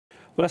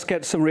Well, let's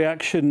get some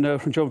reaction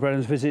from John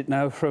Brennan's visit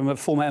now from a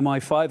former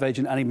MI5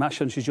 agent, Annie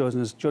Mashon. She's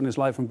joining us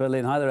live from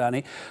Berlin. Hi there,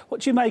 Annie.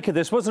 What do you make of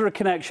this? Was there a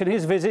connection?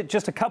 His visit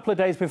just a couple of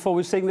days before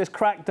we're seeing this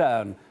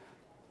crackdown.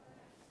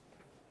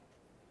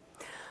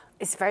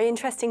 It's very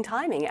interesting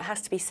timing, it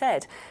has to be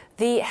said.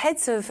 The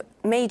heads of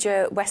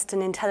major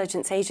Western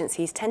intelligence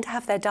agencies tend to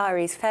have their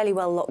diaries fairly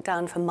well locked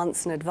down for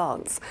months in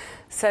advance.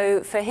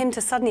 So for him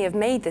to suddenly have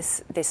made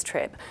this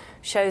trip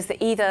shows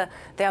that either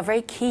they are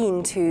very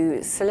keen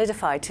to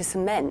solidify, to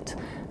cement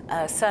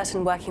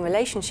certain working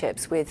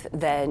relationships with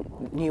their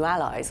new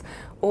allies,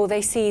 or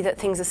they see that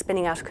things are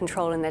spinning out of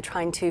control and they're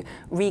trying to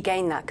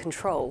regain that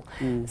control.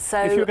 So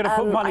if you're going to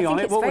put money on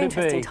it, what would it be? I think it's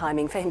very interesting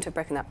timing for him to have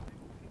broken that.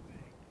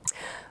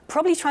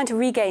 Probably trying to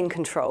regain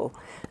control.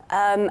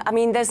 I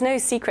mean, there's no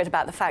secret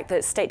about the fact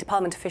that State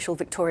Department official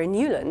Victoria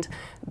Nuland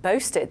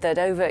boasted that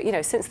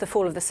since the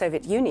fall of the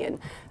Soviet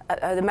Union,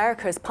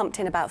 America has pumped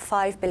in about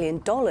 $5 billion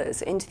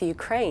into the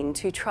Ukraine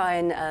to try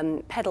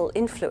and peddle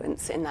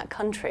influence in that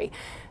country.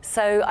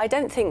 So I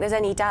don't think there's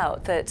any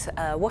doubt that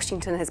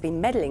Washington has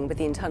been meddling with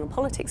the internal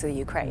politics of the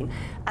Ukraine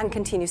and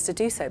continues to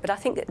do so. But I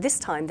think that this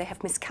time they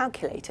have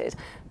miscalculated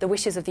the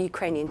wishes of the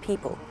Ukrainian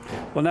people.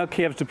 Well, now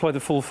Kiev's deployed the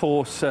full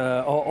force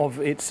of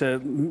its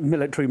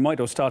military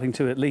might, or starting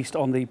to at least,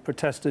 on the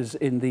protesters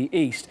in the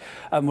east.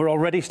 We're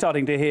already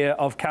starting to hear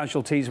of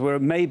casualties. We're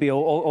maybe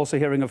also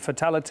hearing of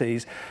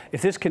fatalities.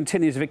 If this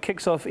continues, if it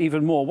kicks off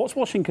even more, what's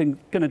Washington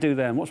going to do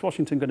then? What's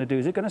Washington going to do?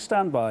 Is it going to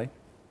stand by?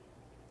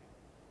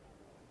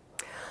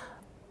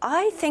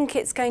 I think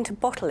it's going to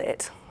bottle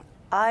it.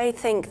 I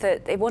think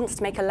that it wants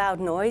to make a loud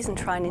noise and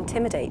try and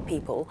intimidate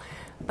people,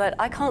 but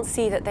I can't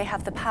see that they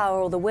have the power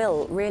or the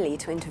will, really,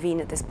 to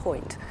intervene at this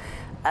point.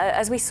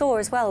 As we saw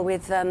as well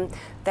with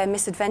their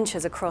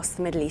misadventures across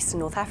the Middle East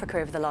and North Africa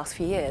over the last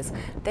few years,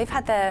 they've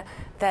had their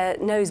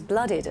nose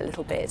blooded a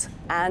little bit.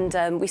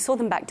 And we saw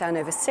them back down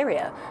over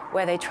Syria,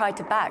 where they tried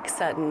to back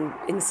certain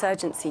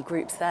insurgency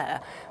groups there,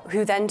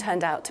 who then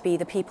turned out to be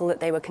the people that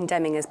they were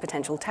condemning as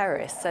potential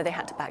terrorists. So they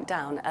had to back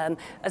down,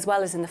 as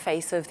well as in the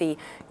face of the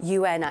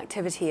UN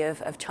activity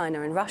of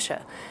China and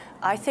Russia.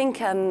 I think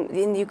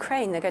in the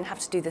Ukraine, they're going to have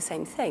to do the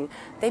same thing.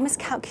 They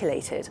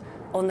miscalculated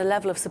on the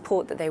level of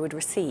support that they would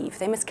receive.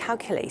 They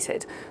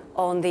miscalculated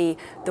on the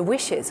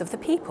wishes of the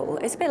people.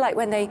 It's a bit like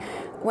when they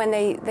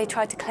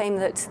tried to claim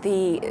that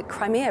the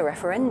Crimea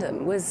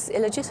referendum was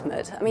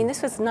illegitimate. I mean,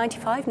 this was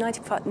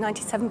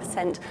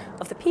 97%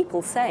 of the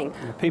people saying,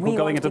 people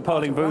going into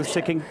polling booths,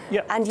 ticking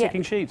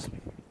sheets.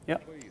 Yeah.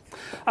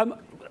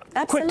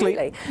 Absolutely.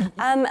 Quickly.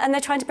 And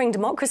they're trying to bring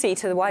democracy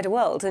to the wider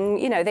world.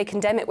 And, they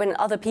condemn it when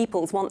other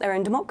peoples want their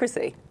own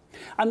democracy.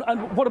 And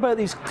what about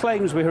these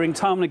claims we're hearing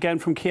time and again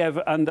from Kiev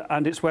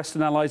and its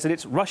Western allies that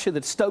it's Russia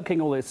that's stoking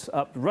all this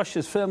up?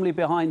 Russia's firmly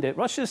behind it.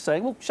 Russia's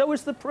saying, well, show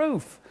us the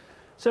proof.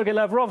 Sergei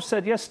Lavrov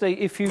said yesterday,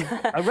 if you've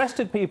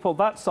arrested people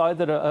that side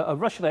that are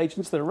Russian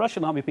agents, that are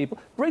Russian army people,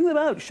 bring them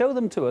out, show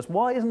them to us.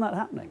 Why isn't that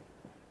happening?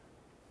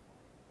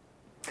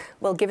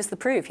 Well, give us the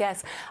proof,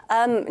 yes.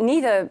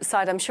 Neither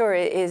side, I'm sure,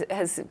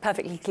 has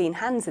perfectly clean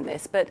hands in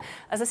this. But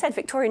as I said,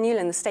 Victoria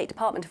Nuland, the State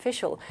Department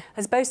official,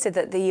 has boasted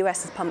that the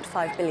US has pumped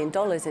 $5 billion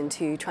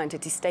into trying to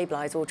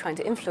destabilise or trying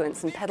to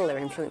influence and peddle their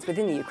influence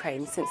within the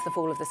Ukraine since the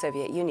fall of the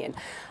Soviet Union.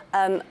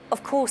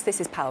 Of course, this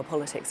is power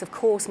politics. Of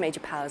course, major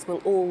powers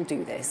will all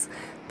do this.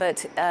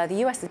 But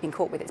the US has been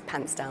caught with its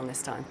pants down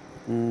this time.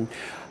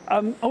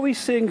 Are we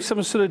seeing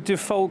some sort of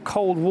default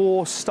Cold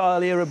War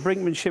style era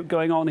brinkmanship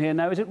going on here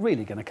now? Is it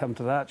really going to come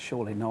to that?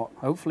 Surely not.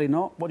 Hopefully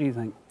not. What do you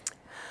think?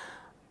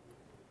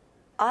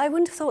 I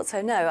wouldn't have thought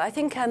so, no. I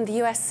think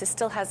the US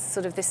still has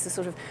this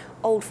sort of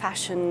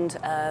old-fashioned,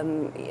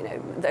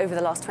 over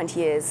the last 20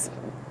 years,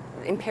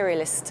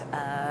 imperialist,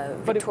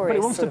 victorious But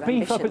it wants to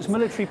beef up its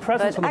military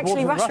presence on the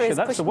borders of Russia.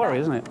 That's the worry,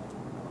 isn't it?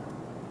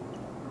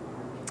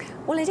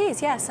 Well, it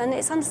is, yes, and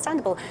it's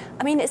understandable.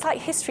 I mean, it's like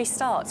history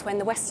starts when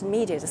the Western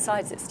media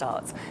decides it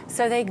starts.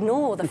 So they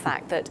ignore the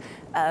fact that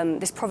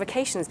this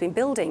provocation has been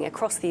building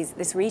across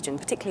this region,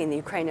 particularly in the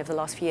Ukraine over the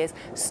last few years,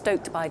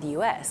 stoked by the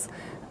US.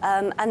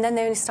 And then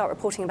they only start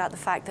reporting about the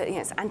fact that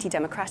it's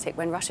anti-democratic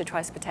when Russia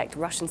tries to protect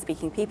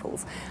Russian-speaking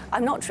peoples.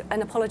 I'm not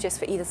an apologist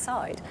for either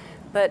side,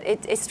 but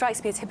it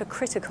strikes me as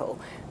hypocritical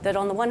that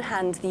on the one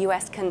hand, the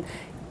US can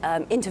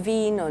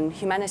intervene on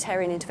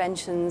humanitarian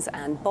interventions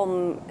and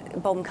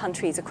bomb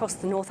countries across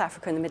the North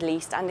Africa and the Middle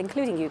East, and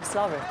including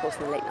Yugoslavia, of course,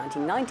 in the late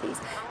 1990s,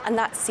 and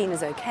that's seen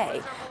as okay.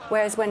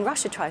 Whereas when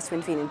Russia tries to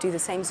intervene and do the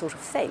same sort of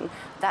thing,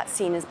 that's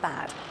seen as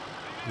bad.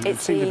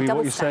 It seems to be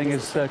what you're saying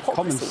is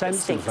common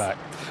sense, in fact.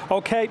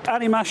 OK,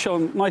 Annie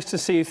Mashon, nice to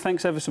see you.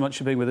 Thanks ever so much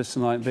for being with us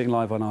tonight and being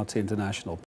live on RT International.